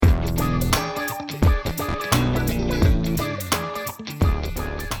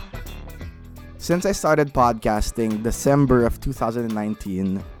Since I started podcasting December of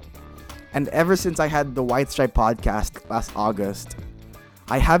 2019, and ever since I had the White Stripe podcast last August,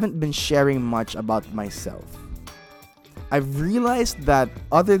 I haven't been sharing much about myself. I've realized that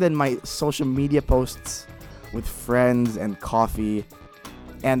other than my social media posts with friends and coffee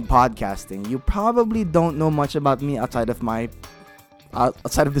and podcasting, you probably don't know much about me outside of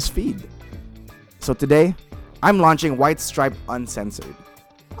this feed. So today, I'm launching White Stripe Uncensored.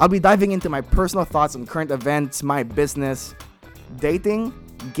 I'll be diving into my personal thoughts on current events, my business, dating,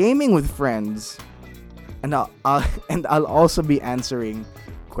 gaming with friends, and I'll also be answering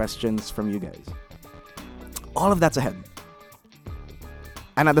questions from you guys. All of that's ahead.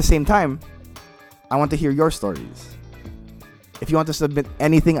 And at the same time, I want to hear your stories. If you want to submit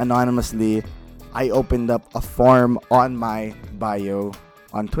anything anonymously, I opened up a form on my bio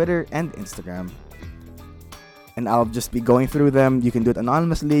on Twitter and Instagram. And I'll just be going through them. You can do it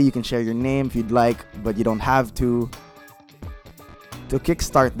anonymously. You can share your name if you'd like, but you don't have to. To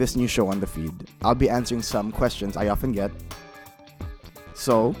kickstart this new show on the feed, I'll be answering some questions I often get.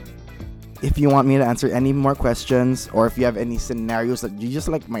 So, if you want me to answer any more questions, or if you have any scenarios that you just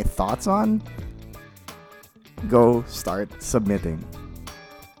like my thoughts on, go start submitting.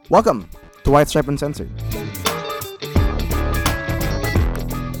 Welcome to White Stripe Uncensored.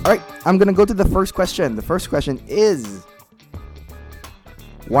 Alright, I'm gonna go to the first question. The first question is,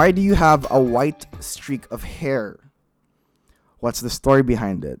 why do you have a white streak of hair? What's the story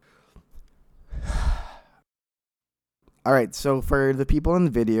behind it? Alright, so for the people in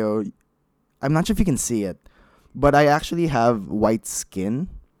the video, I'm not sure if you can see it, but I actually have white skin.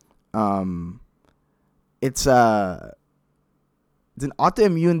 It's an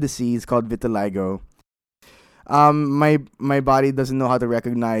autoimmune disease called vitiligo. My body doesn't know how to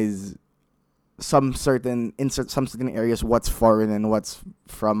recognize some certain areas what's foreign and what's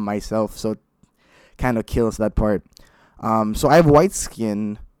from myself, so it kind of kills that part. So I have white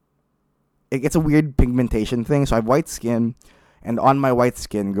skin. It's a weird pigmentation thing. So I have white skin, and on my white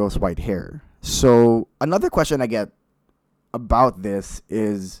skin grows white hair. So another question I get about this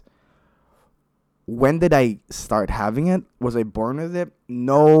is, when did I start having it? Was I born with it?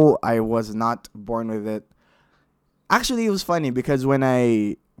 No, I was not born with it. Actually, it was funny because when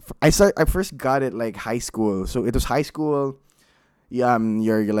I first got it like high school. So it was high school.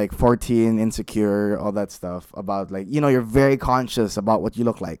 You're like 14, insecure, all that stuff about like, you're very conscious about what you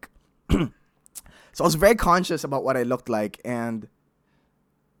look like. So I was very conscious about what I looked like, and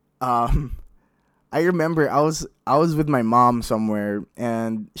I remember I was with my mom somewhere,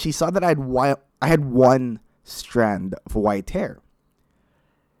 and she saw that I had one strand of white hair.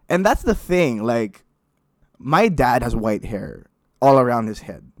 And that's the thing, like, my dad has white hair all around his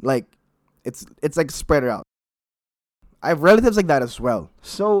head. Like, it's like spread out. I have relatives like that as well.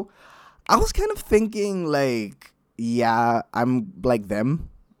 So I was kind of thinking like, yeah, I'm like them,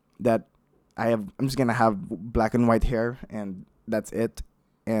 that I'm just gonna have black and white hair, and that's it,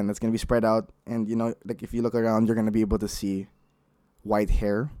 and it's gonna be spread out, and like if you look around, you're gonna be able to see white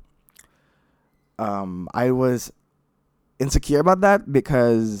hair. I was insecure about that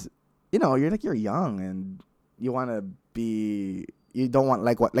because you're young and you don't want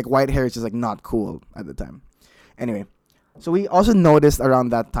like white hair is just like not cool at the time. Anyway, so we also noticed around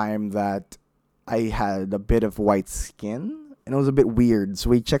that time that I had a bit of white skin, and it was a bit weird.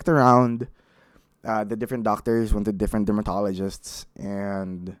 So we checked around the different doctors, went to different dermatologists,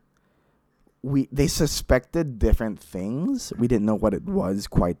 and they suspected different things. We didn't know what it was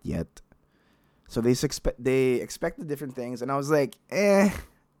quite yet. So they expected different things, and I was like,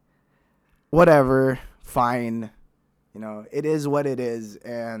 whatever, fine. It is what it is,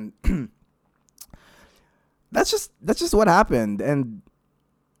 and that's just what happened. And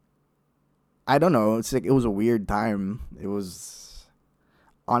I don't know, it's like it was a weird time. It was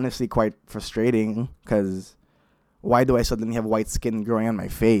honestly quite frustrating because why do I suddenly have white skin growing on my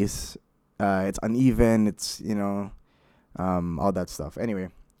face? It's uneven, it's all that stuff. Anyway,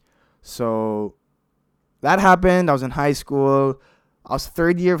 so that happened. I was in high school. I was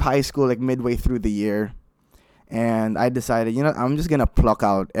third year of high school, like midway through the year. And I decided, I'm just going to pluck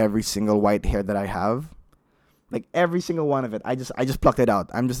out every single white hair that I have. Like every single one of it. I just plucked it out.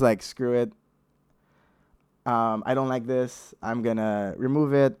 I'm just like, screw it. I don't like this. I'm going to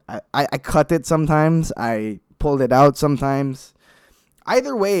remove it. I cut it sometimes. I pulled it out sometimes.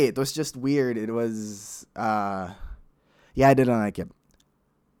 Either way, it was just weird. It was, I didn't like it.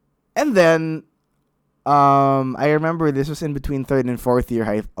 And then, I remember this was in between third and fourth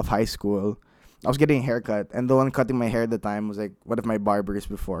year of high school. I was getting a haircut, and the one cutting my hair at the time was like one of my barbers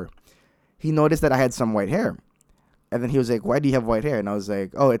before. He noticed that I had some white hair. And then he was like, "Why do you have white hair?" And I was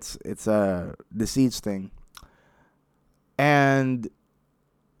like, "Oh, it's a disease thing." And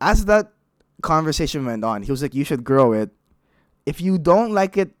as that conversation went on, he was like, "You should grow it. If you don't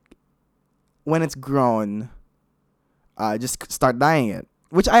like it when it's grown, just start dyeing it."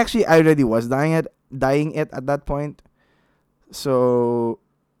 Which I already was dyeing it at that point. So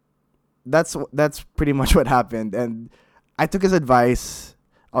that's pretty much what happened. And I took his advice.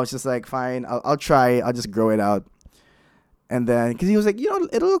 I was just like, fine, I'll try. I'll just grow it out. And then, because he was like, it'll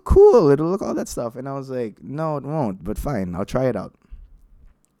look cool. It'll look all that stuff. And I was like, no, it won't. But fine, I'll try it out.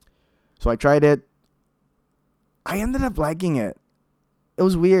 So I tried it. I ended up liking it. It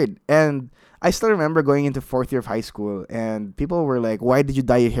was weird. And I still remember going into 4th year of high school. And people were like, why did you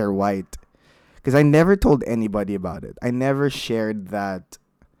dye your hair white? Because I never told anybody about it. I never shared that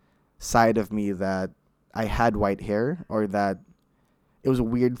side of me that I had white hair, or that it was a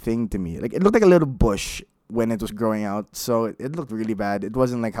weird thing to me. Like, it looked like a little bush when it was growing out, so it looked really bad. It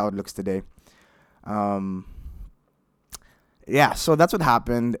wasn't like how it looks today. Yeah, so that's what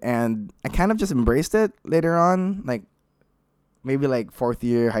happened, and I kind of just embraced it later on, like maybe like 4th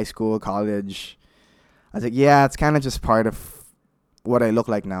year, high school, college. I was like, yeah, it's kind of just part of what I look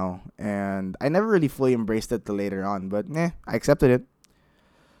like now, and I never really fully embraced it till later on, but I accepted it.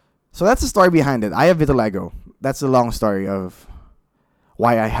 So that's the story behind it. I have vitiligo. That's the long story of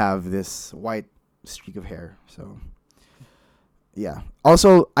why I have this white streak of hair. So yeah.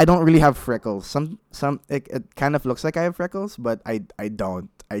 Also, I don't really have freckles. It kind of looks like I have freckles, but I don't.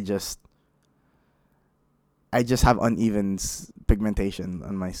 I just have uneven pigmentation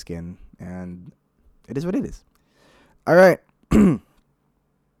on my skin, and it is what it is. All right.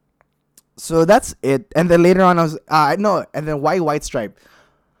 So that's it. And then later on, I was no. And then why white stripe?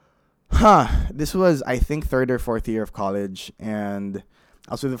 This was, I think, 3rd or 4th year of college, and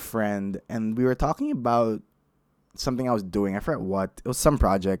I was with a friend, and we were talking about something I was doing. I forgot what. It was some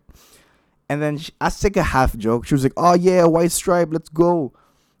project. And then as like a half joke, she was like, "Oh yeah, white stripe, let's go."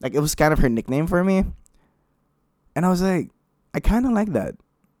 Like, it was kind of her nickname for me. And I was like, I kind of like that.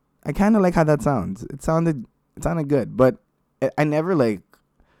 I kind of like how that sounds. It sounded good, but I never like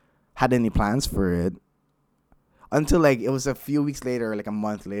had any plans for it until like it was a few weeks later, like a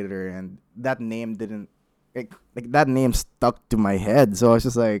month later, and that name didn't like that name stuck to my head. So I was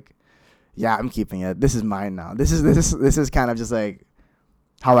just like, yeah, I'm keeping it. This is mine now. This is kind of just like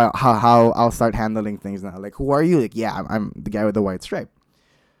how I'll start handling things now. Like, who are you? Like, yeah, I'm the guy with the white stripe.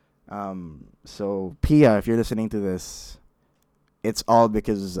 So Pia, if you're listening to this, it's all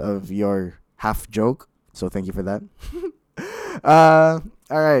because of your half joke. So thank you for that. All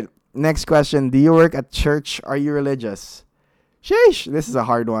right. Next question. Do you work at church? Are you religious? Sheesh. This is a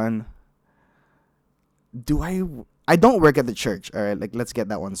hard one. I don't work at the church. All right. Like, let's get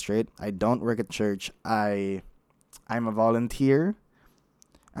that one straight. I don't work at church. I'm a volunteer.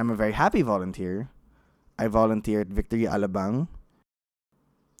 I'm a very happy volunteer. I volunteer at Victory Alabang.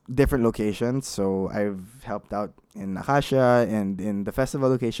 Different locations. So I've helped out in Acacia and in the festival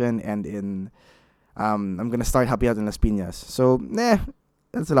location, and in I'm gonna start helping out in Las Piñas. So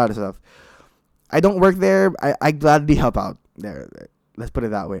that's a lot of stuff. I don't work there. I gladly help out there. Let's put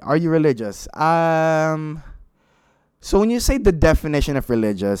it that way. Are you religious? So when you say the definition of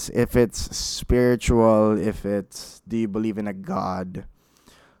religious, if it's spiritual, if it's, do you believe in a God,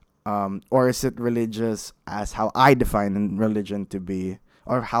 or is it religious as how I define religion to be,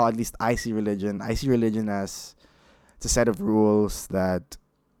 or how at least I see religion? I see religion as it's a set of rules that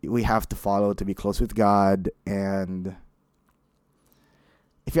we have to follow to be close with God. And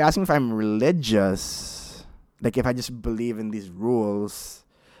if you're asking if I'm religious, like if I just believe in these rules,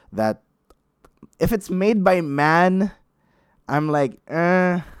 that if it's made by man, I'm like,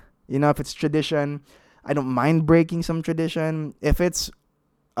 if it's tradition, I don't mind breaking some tradition. If it's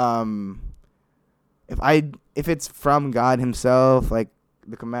if it's from God himself, like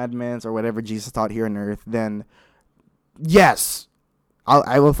the commandments or whatever Jesus taught here on earth, then yes,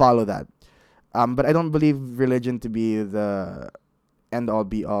 I will follow that. But I don't believe religion to be the end all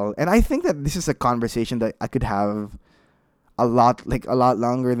be all. And I think that this is a conversation that I could have a lot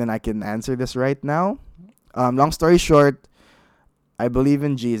longer than I can answer this right now. Long story short, I believe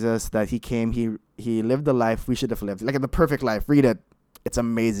in Jesus, that he came, he lived the life we should have lived, like the perfect life. Read it. It's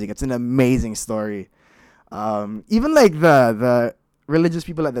amazing. It's an amazing story. Even like the religious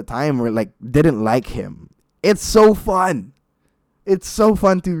people at the time were like, didn't like him. It's so fun. It's so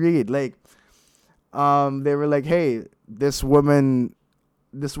fun to read. Like, they were like, hey, this woman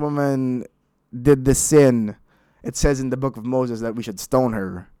did this sin. It says in the book of Moses that we should stone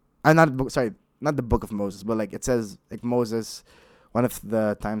her. Not the book of Moses, but like it says, like Moses, one of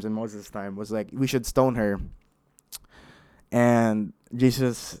the times in Moses' time was like, we should stone her. And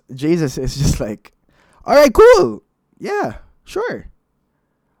Jesus is just like, all right, cool. Yeah, sure.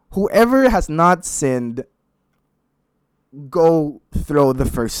 Whoever has not sinned, go throw the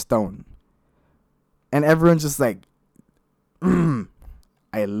first stone. And everyone's just like,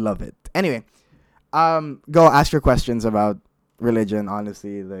 I love it. Anyway, go ask your questions about religion,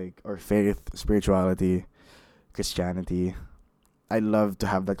 honestly, like, or faith, spirituality, Christianity. I'd love to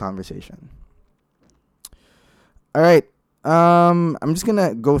have that conversation. All right. I'm just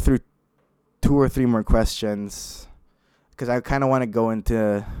gonna go through 2 or 3 more questions because I kind of want to go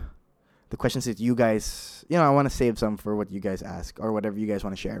into the questions that you guys, I want to save some for what you guys ask or whatever you guys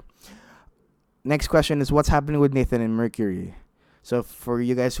want to share. Next question is, what's happening with Nathan and Mercury? So for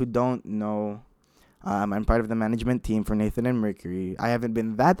you guys who don't know, I'm part of the management team for Nathan and Mercury. I haven't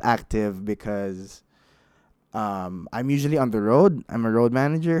been that active because I'm usually on the road. I'm a road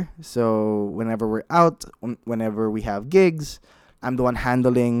manager. So whenever we're out, whenever we have gigs, I'm the one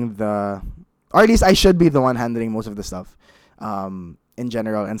handling or at least I should be the one handling most of the stuff in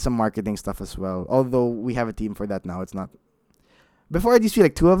general, and some marketing stuff as well. Although we have a team for that now. It's not. Before it used to be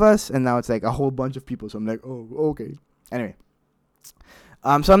like 2 of us, and now it's like a whole bunch of people. So I'm like, oh, okay. Anyway.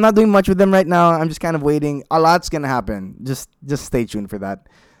 So I'm not doing much with them right now. I'm just kind of waiting. A lot's gonna happen. Just stay tuned for that.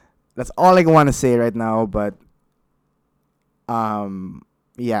 That's all I want to say right now. But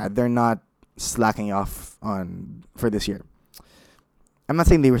yeah, they're not slacking off for this year. I'm not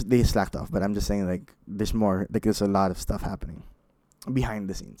saying they slacked off, but I'm just saying like there's more. Like there's a lot of stuff happening behind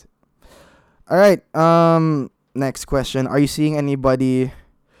the scenes. All right. Next question: are you seeing anybody,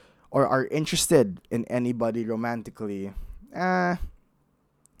 or are interested in anybody romantically?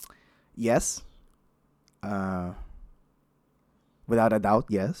 Yes. Without a doubt,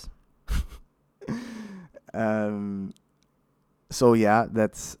 yes. So yeah,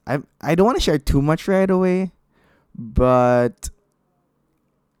 I don't want to share too much right away, but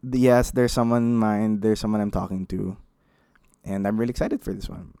yes, there's someone in mind. There's someone I'm talking to, and I'm really excited for this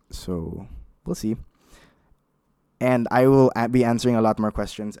one. So we'll see. And I will be answering a lot more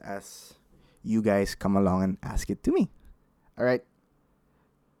questions as you guys come along and ask it to me. All right.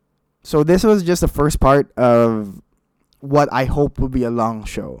 So this was just the first part of what I hope will be a long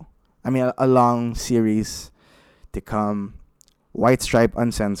show. I mean, a long series to come. White Stripe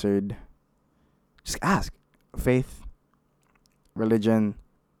Uncensored. Just ask. Faith, religion,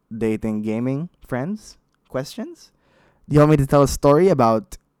 dating, gaming, friends, questions. Do you want me to tell a story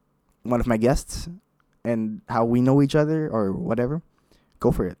about one of my guests and how we know each other or whatever?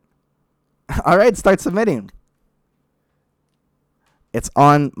 Go for it. All right, start submitting. It's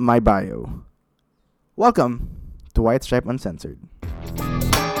on my bio. Welcome to White Stripe Uncensored.